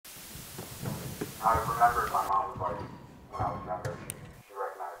I remember my mom was like, when I was younger, she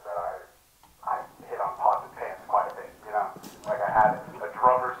recognized that I hit on pots and pans quite a bit, you know? Like I had a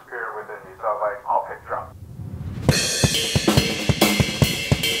drummer spirit within me, so I was like, I'll pick drums.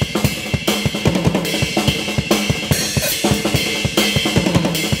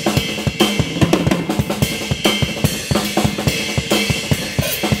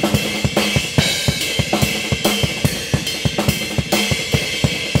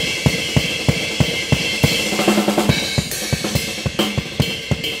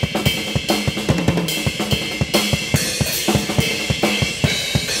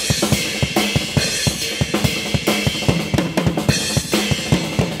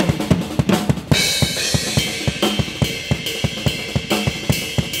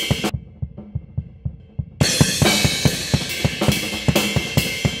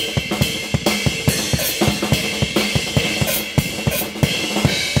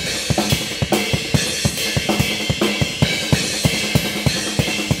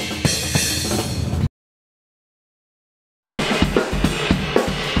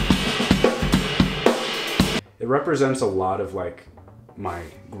 It represents a lot of like my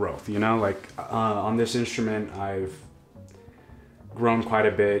growth, you know, like on this instrument I've grown quite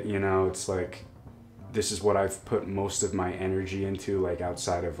a bit, you know. It's like this is what I've put most of my energy into, like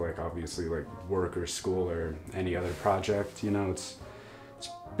outside of like obviously like work or school or any other project, you know. It's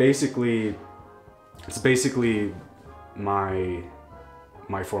basically my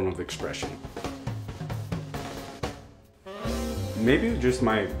form of expression. Maybe just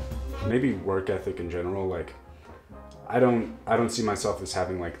maybe work ethic in general. Like I don't see myself as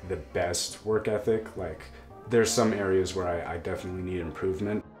having like the best work ethic. Like there's some areas where I definitely need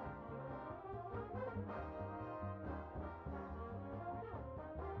improvement.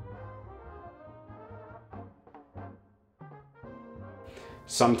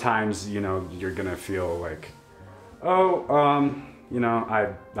 Sometimes, you know, you're gonna feel like, oh, you know,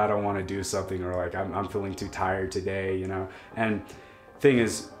 I don't want to do something, or like I'm feeling too tired today, you know. And thing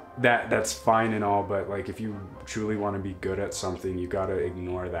is, that's fine and all, but like if you truly want to be good at something, you gotta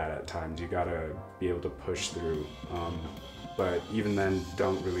ignore that at times. You gotta be able to push through. But even then,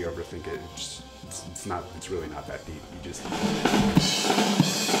 don't really overthink it. It's really not that deep. You just